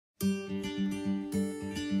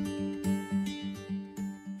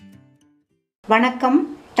வணக்கம்.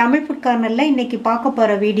 தமிழ் ஃபுட் கார்னரில் இன்றைக்கி பார்க்க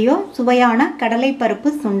போகிற வீடியோ சுவையான கடலைப்பருப்பு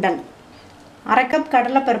சுண்டல். அரை கப்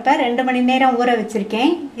கடலைப்பருப்பை 2 மணி நேரம் ஊற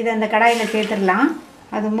வச்சுருக்கேன். இதை அந்த கடாயில் சேர்த்துடலாம்.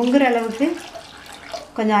 அது முங்குற அளவுக்கு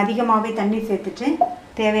கொஞ்சம் அதிகமாகவே தண்ணி சேர்த்துட்டு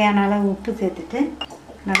தேவையான அளவு உப்பு சேர்த்துட்டு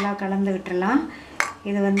நல்லா கலந்து விட்டுடலாம்.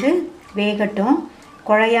 இது வேகட்டும்,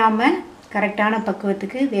 குழையாமல் கரெக்டான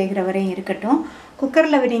பக்குவத்துக்கு வேகிற வரையும் இருக்கட்டும்.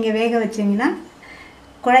 குக்கரில் நீங்கள் வேக வச்சிங்கன்னா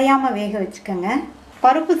குழையாமல் வேக வச்சுக்கோங்க.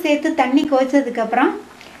 பருப்பு சேர்த்து தண்ணி கொதிச்சதுக்கப்புறம்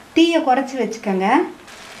தீயை குறைச்சி வச்சுக்கோங்க.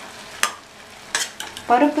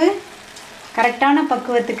 பருப்பு கரெக்டான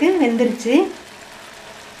பக்குவத்துக்கு வெந்துருச்சு.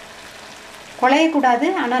 குழையக்கூடாது,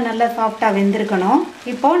 ஆனால் நல்லா சாஃப்டாக வெந்திருக்கணும்.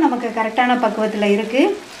 இப்போது நமக்கு கரெக்டான பக்குவத்தில்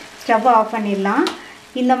இருக்குது. ஸ்டவ் ஆஃப் பண்ணிடலாம்.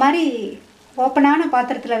 இந்த மாதிரி ஓப்பனான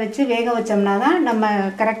பாத்திரத்தில் வச்சு வேக வச்சோம்னா தான் நம்ம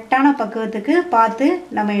கரெக்டான பக்குவத்துக்கு பார்த்து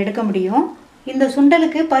நம்ம எடுக்க முடியும். இந்த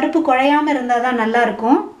சுண்டலுக்கு பருப்பு குழையாமல் இருந்தால் தான்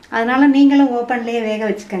நல்லாயிருக்கும். அதனால் நீங்களும் ஓப்பன்லேயே வேக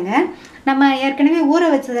வச்சுக்கோங்க. நம்ம ஏற்கனவே ஊற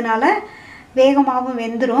வச்சதுனால வேகமாகவும்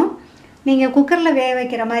வெந்துடும். நீங்கள் குக்கரில் வேக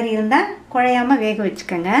வைக்கிற மாதிரி இருந்தால் குழையாமல் வேக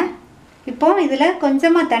வச்சுக்கோங்க. இப்போது இதில்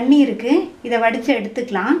கொஞ்சமாக தண்ணி இருக்குது. இதை வடித்து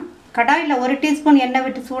எடுத்துக்கலாம். கடாயில் 1 டீஸ்பூன் எண்ணெய்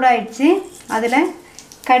விட்டு சூடாயிடுச்சு. அதில்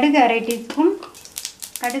கடுகு 1/2 டீஸ்பூன்,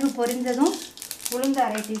 கடுகு பொரிஞ்சதும் உளுந்து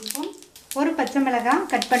 1/2 டீஸ்பூன், ஒரு பச்சை மிளகாய்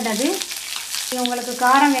கட் பண்ணது. உங்களுக்கு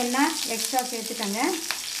காரம் வேணா எக்ஸ்ட்ரா சேர்த்துக்கோங்க.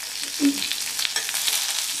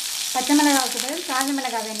 பச்சை மிளகாவுக்கு பதில் காஞ்ச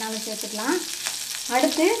மிளகாய் வேணாலும் சேர்த்துக்கலாம்.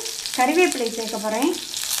 அடுத்து கறிவேப்பிலை சேர்க்க போகிறேன்.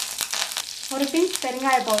 ஒரு பிஞ்ச்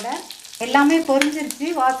பெருங்காய பவுடர். எல்லாமே பொரிஞ்சிருச்சு,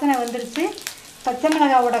 வாசனை வந்துருச்சு. பச்சை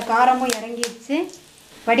மிளகாவோட காரமும் இறங்கிடுச்சு.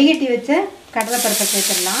 வடிகட்டி வச்ச கடலைப்பருப்பை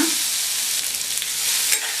சேர்த்துடலாம்.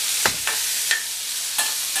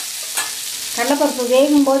 கடலைப்பருப்பு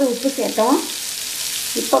வேகும்போது உப்பு சேர்த்தோம்.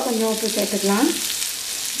 இப்போ கொஞ்சம் உப்பு சேர்த்துக்கலாம்.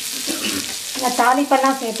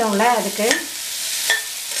 தாளிப்பெல்லாம் சேர்த்தோம்ல, அதுக்கு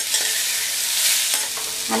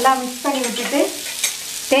நல்லா மிக்ஸ் பண்ணி விட்டுட்டு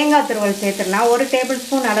தேங்காய் துருவல் சேர்த்துடலாம். 1 டேபிள்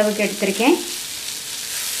ஸ்பூன் அளவுக்கு எடுத்திருக்கேன்.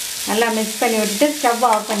 நல்லா மிக்ஸ் பண்ணி விட்டுட்டு ஸ்டவ்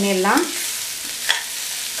ஆஃப் பண்ணிடலாம்.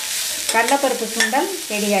 கடலைப்பருப்பு சுண்டல்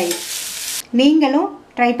ரெடி ஆகிடுச்சு. நீங்களும்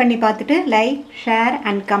ட்ரை பண்ணி பார்த்துட்டு லைக், ஷேர்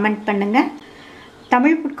அண்ட் கமெண்ட் பண்ணுங்கள்.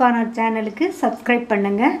 தமிழ் ஃபுட் கார்னர் சேனலுக்கு சப்ஸ்கிரைப்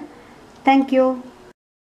பண்ணுங்கள். தேங்க்யூ.